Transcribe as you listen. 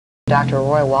Dr.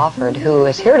 Roy Walford, who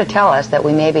is here to tell us that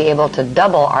we may be able to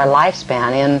double our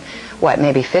lifespan in, what,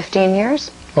 maybe 15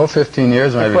 years? Oh, 15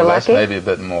 years, maybe less, lucky. maybe a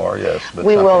bit more, yes. But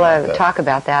we will like talk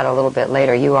about that a little bit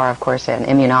later. You are, of course, an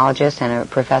immunologist and a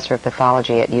professor of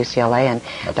pathology at UCLA, and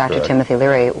That's Dr. correct. Timothy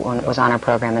Leary was on our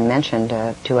program and mentioned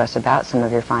to us about some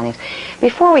of your findings.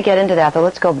 Before we get into that, though,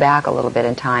 let's go back a little bit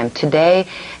in time. Today,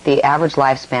 the average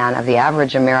lifespan of the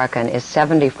average American is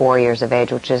 74 years of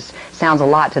age, which sounds a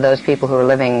lot to those people who were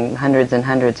living hundreds and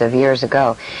hundreds of years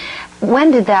ago.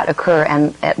 When did that occur,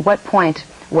 and at what point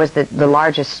was the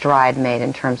largest stride made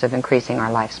in terms of increasing our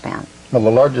lifespan? Well, the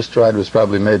largest stride was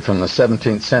probably made from the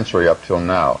 17th century up till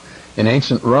now. In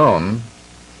ancient Rome,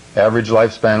 average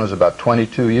lifespan was about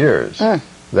 22 years.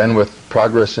 Then with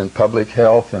progress in public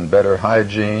health and better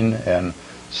hygiene and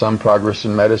some progress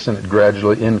in medicine, it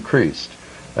gradually increased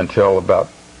until about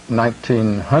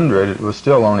 1900. It was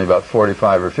still only about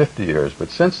 45 or 50 years, but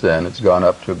since then it's gone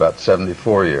up to about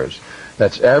 74 years.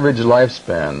 That's average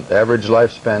lifespan. Average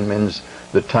lifespan means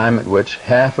the time at which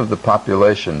half of the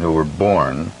population who were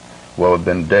born will have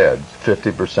been dead,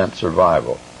 50%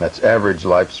 survival. That's average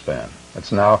lifespan.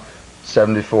 It's now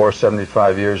 74,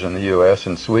 75 years in the U.S.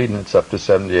 In Sweden, it's up to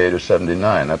 78 or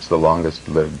 79. That's the longest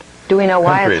lived. Do we know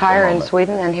why country it's at the higher in moment.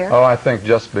 Sweden than here? Oh, I think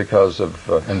just because of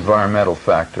environmental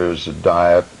factors,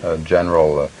 diet,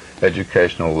 general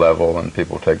educational level, and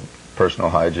people take personal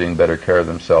hygiene, better care of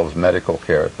themselves, medical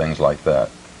care, things like that.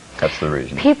 That's the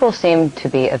reason. People seem to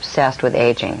be obsessed with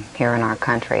aging here in our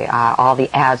country. All the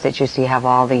ads that you see have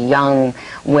all the young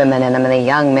women in them and the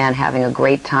young men having a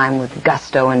great time with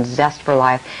gusto and zest for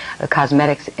life. The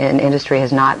cosmetics industry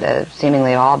has not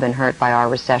seemingly at all been hurt by our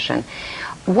recession.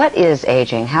 What is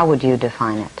aging? How would you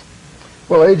define it?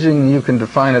 Well, aging, you can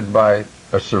define it by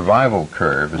a survival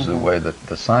curve, is the way that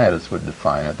the scientists would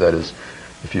define it. That is,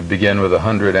 if you begin with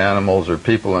 100 animals or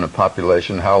people in a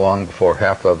population, how long before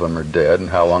half of them are dead and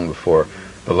how long before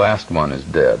the last one is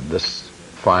dead? This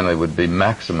finally would be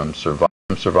maximum survival.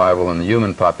 Survival in the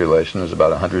human population is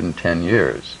about 110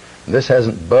 years. And this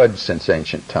hasn't budged since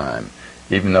ancient time,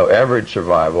 even though average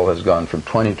survival has gone from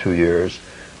 22 years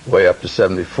way up to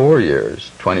 74 years.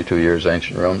 22 years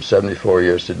ancient Rome, 74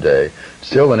 years today.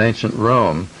 Still in ancient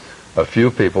Rome, a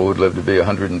few people would live to be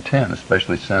 110,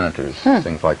 especially senators,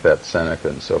 things like that, Seneca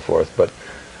and so forth. But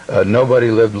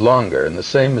nobody lived longer, and the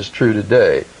same is true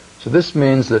today. So this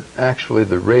means that actually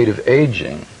the rate of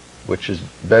aging, which is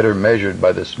better measured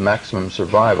by this maximum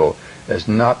survival, has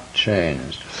not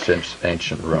changed since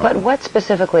ancient Rome. But what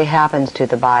specifically happens to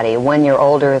the body? When you're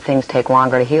older, things take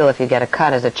longer to heal. If you get a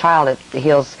cut as a child, it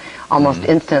heals almost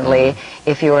instantly.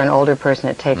 If you're an older person,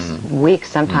 it takes weeks,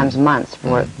 sometimes months,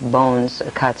 for bones,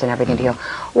 cuts, and everything to heal.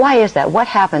 Why is that? What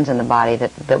happens in the body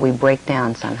that we break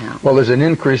down somehow? Well, there's an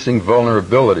increasing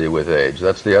vulnerability with age.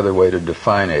 That's the other way to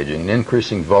define aging. An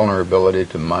increasing vulnerability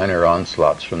to minor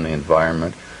onslaughts from the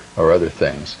environment or other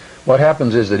things. What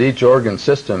happens is that each organ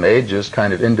system ages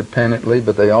kind of independently,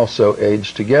 but they also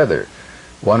age together.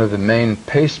 One of the main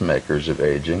pacemakers of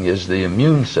aging is the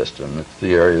immune system. It's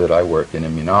the area that I work in,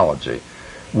 immunology.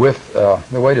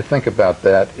 The way to think about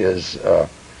that is the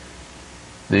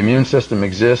immune system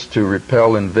exists to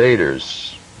repel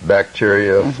invaders,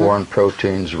 bacteria, foreign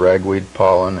proteins, ragweed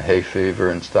pollen, hay fever,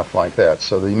 and stuff like that.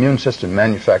 So the immune system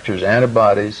manufactures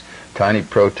antibodies, tiny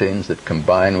proteins that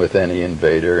combine with any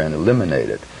invader and eliminate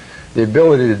it. The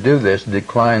ability to do this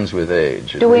declines with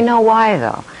age. Do we know why,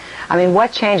 though? I mean,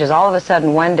 what changes? All of a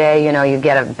sudden, one day, you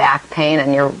get a back pain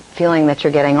and you're feeling that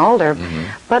you're getting older.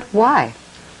 But why?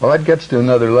 Well, that gets to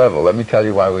another level. Let me tell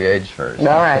you why we age first. All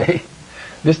right.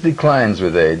 This declines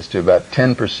with age to about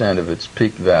 10% of its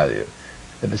peak value.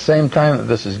 At the same time that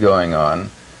this is going on,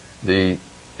 the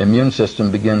immune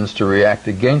system begins to react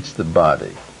against the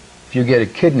body. If you get a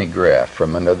kidney graft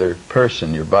from another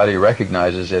person, your body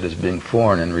recognizes it as being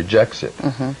foreign and rejects it.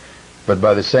 But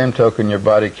by the same token, your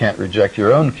body can't reject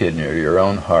your own kidney or your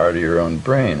own heart or your own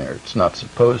brain, or it's not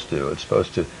supposed to. It's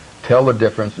supposed to tell the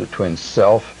difference between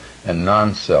self and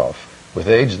non-self. With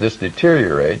age, this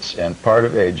deteriorates, and part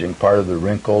of aging, part of the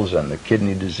wrinkles and the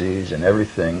kidney disease and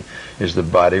everything, is the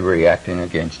body reacting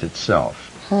against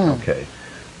itself. Okay.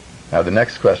 Now, the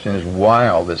next question is why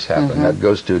all this happened. That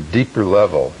goes to a deeper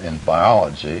level in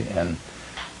biology, and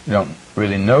you don't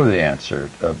really know the answer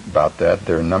about that.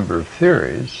 There are a number of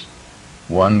theories.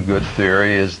 One good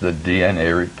theory is the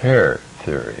DNA repair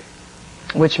theory.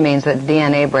 Which means that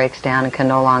DNA breaks down and can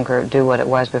no longer do what it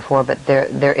was before, but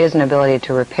there is an ability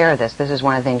to repair this. This is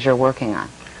one of the things you're working on.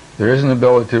 There is an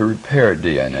ability to repair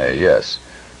DNA, yes.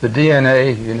 The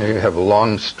DNA, you have a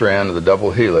long strand of the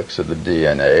double helix of the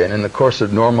DNA, and in the course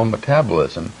of normal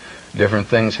metabolism, different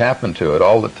things happen to it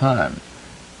all the time.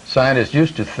 Scientists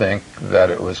used to think that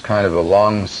it was kind of a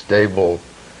long, stable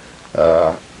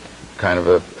kind of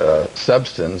a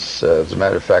substance. As a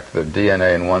matter of fact, the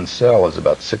DNA in one cell is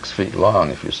about 6 feet long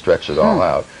if you stretch it all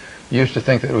out. You used to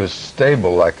think that it was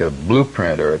stable like a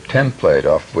blueprint or a template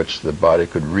off which the body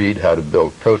could read how to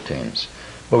build proteins.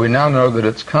 But we now know that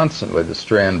it's constantly, the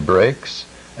strand breaks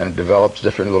and it develops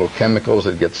different little chemicals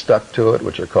that get stuck to it,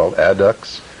 which are called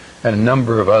adducts, and a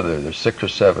number of there's 6 or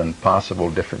 7 possible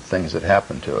different things that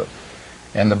happen to it.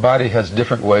 And the body has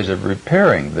different ways of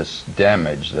repairing this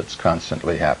damage that's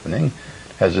constantly happening.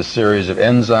 It has a series of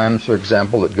enzymes, for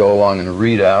example, that go along and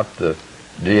read out the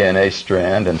DNA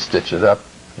strand and stitch it up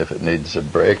if it needs a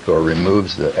break, or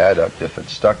removes the adduct if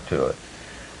it's stuck to it.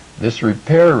 This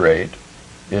repair rate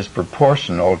is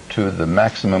proportional to the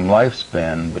maximum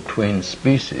lifespan between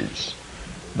species.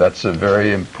 That's a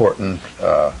very important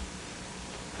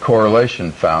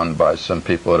correlation found by some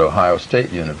people at Ohio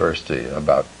State University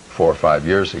about 4 or 5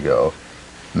 years ago.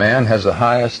 Man has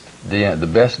the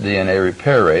best DNA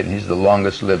repair rate, and he's the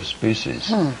longest lived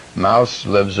species. Mouse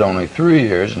lives only 3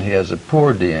 years, and he has a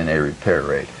poor DNA repair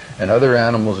rate. And other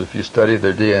animals, if you study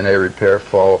their DNA repair,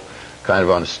 fall kind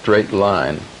of on a straight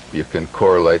line. You can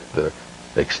correlate the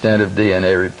extent of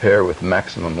DNA repair with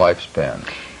maximum lifespan.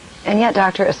 And yet,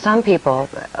 Doctor, some people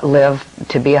live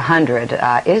to be 100.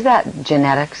 Is that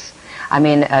genetics? I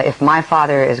mean, if my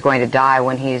father is going to die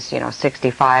when he's,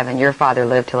 65, and your father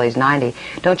lived till he's 90,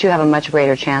 don't you have a much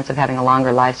greater chance of having a longer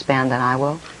lifespan than I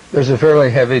will? There's a fairly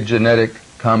heavy genetic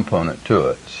component to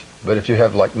it. But if you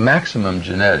have like maximum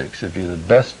genetics, if you're the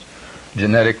best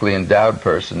genetically endowed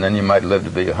person, then you might live to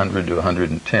be 100 to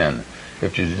 110.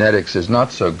 If your genetics is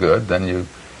not so good, then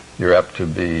you're apt to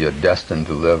be destined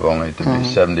to live only to be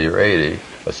 70 or 80,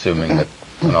 assuming that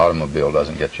an automobile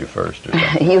doesn't get you first or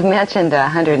something. You've mentioned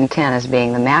 110 as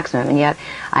being the maximum, and yet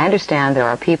I understand there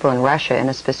are people in Russia, in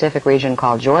a specific region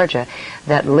called Georgia,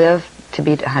 that live to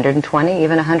be 120,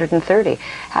 even 130.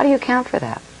 How do you account for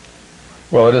that?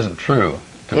 Well, it isn't true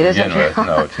to begin with.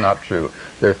 No, it's not true.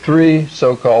 There are 3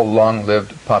 so-called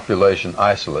long-lived population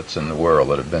isolates in the world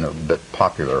that have been a bit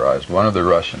popularized. One of the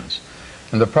Russians.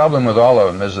 And the problem with all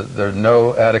of them is that there's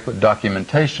no adequate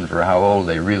documentation for how old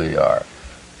they really are.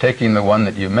 Taking the one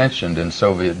that you mentioned in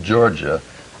Soviet Georgia,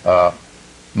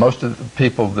 most of the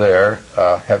people there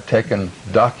have taken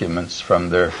documents from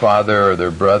their father or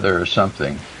their brother or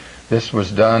something. This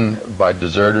was done by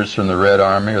deserters from the Red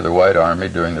Army or the White Army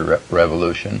during the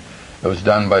Revolution. It was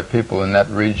done by people in that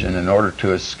region in order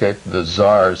to escape the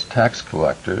Tsar's tax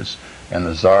collectors and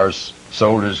the Tsar's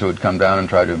soldiers who would come down and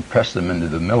try to impress them into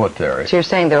the military. So you're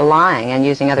saying they're lying and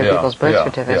using other people's birth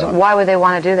certificates. Yeah. Why would they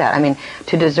want to do that? I mean,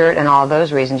 to desert and all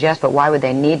those reasons, yes, but why would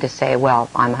they need to say, well,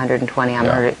 I'm 120, I'm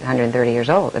 130 years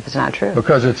old, if it's not true?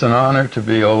 Because it's an honor to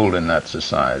be old in that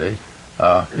society.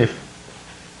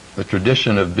 If the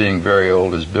tradition of being very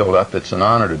old is built up, it's an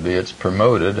honor to be, it's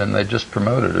promoted, and they just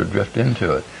promote it or drift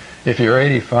into it. If you're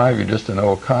 85, you're just an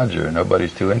old codger.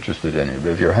 Nobody's too interested in you. But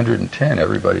if you're 110,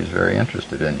 everybody's very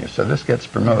interested in you. So this gets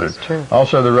promoted. That's true.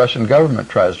 Also, the Russian government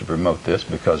tries to promote this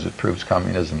because it proves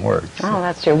communism works. Oh,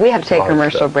 that's true. We have to take a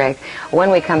commercial break.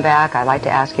 When we come back, I'd like to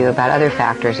ask you about other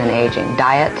factors in aging.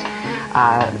 Diet.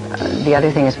 The other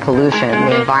thing is pollution,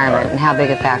 the environment, and how big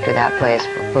a factor that plays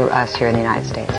for us here in the United States.